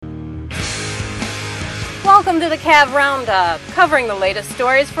Welcome to the Cav Round-Up, covering the latest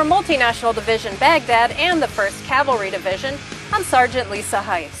stories from Multinational Division Baghdad and the 1st Cavalry Division. I'm Sergeant Lisa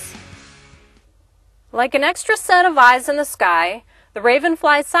Heiss. Like an extra set of eyes in the sky, the Raven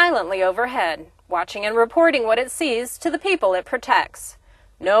flies silently overhead, watching and reporting what it sees to the people it protects.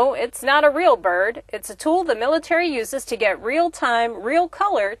 No, it's not a real bird. It's a tool the military uses to get real-time,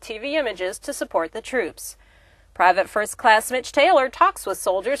 real-color TV images to support the troops. Private First Class Mitch Taylor talks with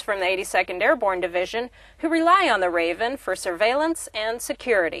soldiers from the 82nd Airborne Division who rely on the Raven for surveillance and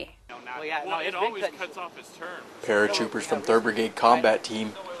security. It always cuts off his turn. Paratroopers from 3rd Brigade Combat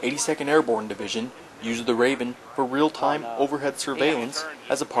Team, 82nd Airborne Division, use the Raven for real-time overhead surveillance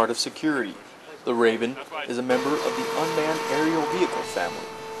as a part of security. The Raven is a member of the unmanned aerial vehicle family.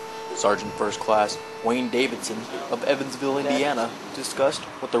 Sergeant First Class Wayne Davidson of Evansville, Indiana, discussed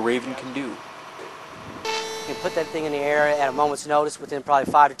what the Raven can do. You can put that thing in the air at a moment's notice within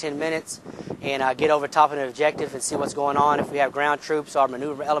probably 5 to 10 minutes and get over top of an objective and see what's going on. If we have ground troops or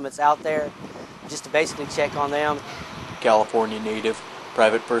maneuver elements out there, just to basically check on them. California native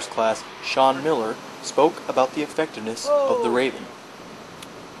Private First Class Sean Miller spoke about the effectiveness of the Raven.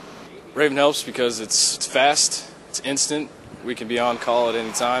 Raven helps because it's fast, it's instant, we can be on call at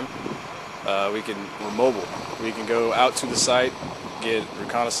any time, we're mobile. We can go out to the site, get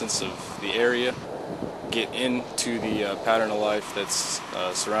reconnaissance of the area, get into the pattern of life that's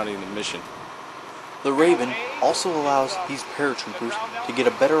surrounding the mission. The Raven also allows these paratroopers to get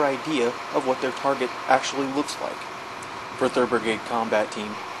a better idea of what their target actually looks like. For 3rd Brigade Combat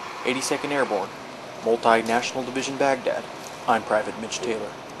Team, 82nd Airborne, Multinational Division Baghdad, I'm Private Mitch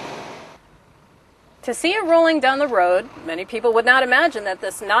Taylor. To see it rolling down the road, many people would not imagine that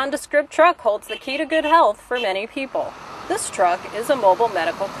this nondescript truck holds the key to good health for many people. This truck is a mobile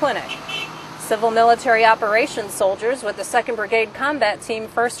medical clinic. Civil military operations soldiers with the 2nd Brigade Combat Team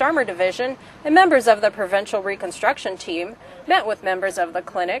 1st Armored Division and members of the Provincial Reconstruction Team met with members of the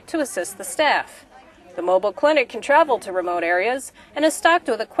clinic to assist the staff. The mobile clinic can travel to remote areas and is stocked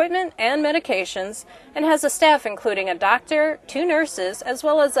with equipment and medications and has a staff including a doctor, 2 nurses, as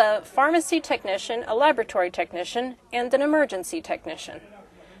well as a pharmacy technician, a laboratory technician, and an emergency technician.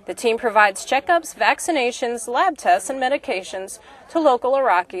 The team provides checkups, vaccinations, lab tests, and medications to local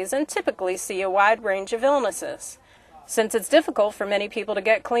Iraqis and typically see a wide range of illnesses. Since it's difficult for many people to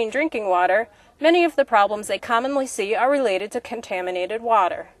get clean drinking water, many of the problems they commonly see are related to contaminated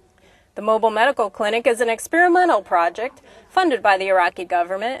water. The mobile medical clinic is an experimental project funded by the Iraqi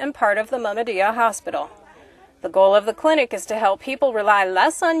government and part of the Mahmadiyah Hospital. The goal of the clinic is to help people rely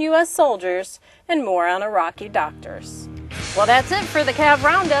less on U.S. soldiers and more on Iraqi doctors. Well, that's it for the Cav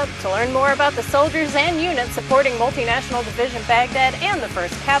Roundup. To learn more about the soldiers and units supporting Multinational Division Baghdad and the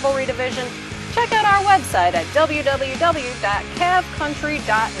 1st Cavalry Division, check out our website at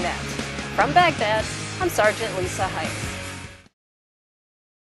www.cavcountry.net. From Baghdad, I'm Sergeant Lisa Heiss.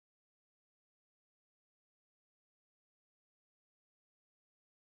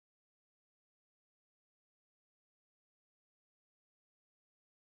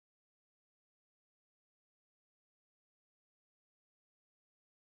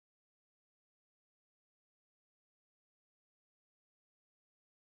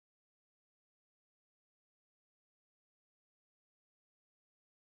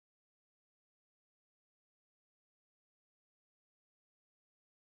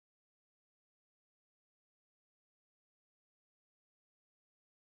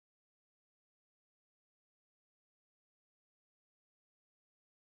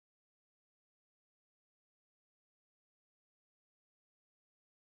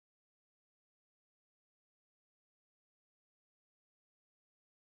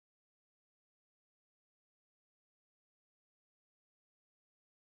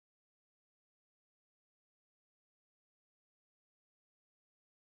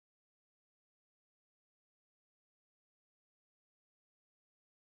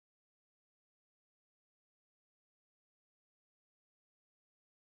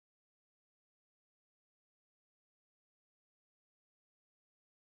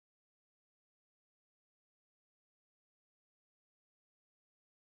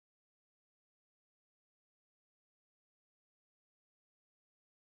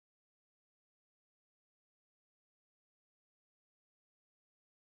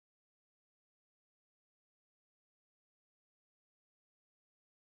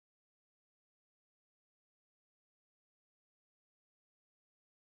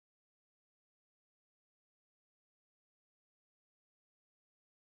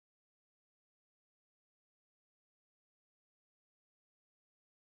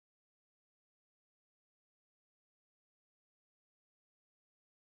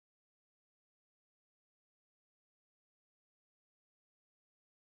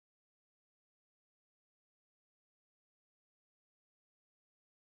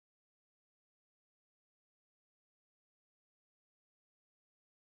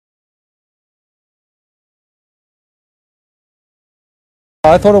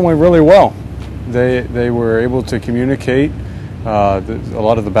 I thought it went really well. They were able to communicate. A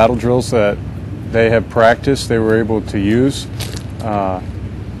lot of the battle drills that they have practiced, they were able to use.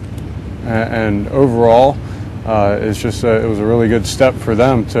 And overall, it was a really good step for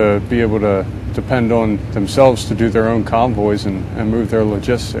them to be able to depend on themselves to do their own convoys and move their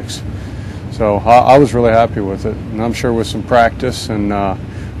logistics. So I was really happy with it, and I'm sure with some practice and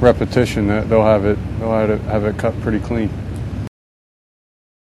repetition that they'll have it cut pretty clean.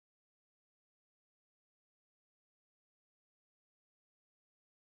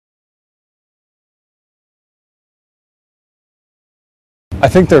 I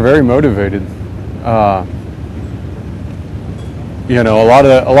think they're very motivated. You know, a lot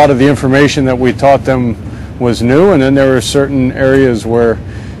of the information that we taught them was new, and then there were certain areas where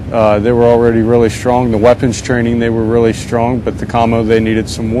they were already really strong. The weapons training, they were really strong, but the commo, they needed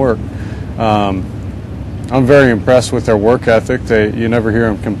some work. I'm very impressed with their work ethic. You never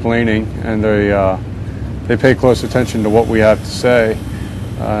hear them complaining, and they pay close attention to what we have to say,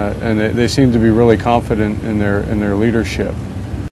 and they seem to be really confident in their leadership.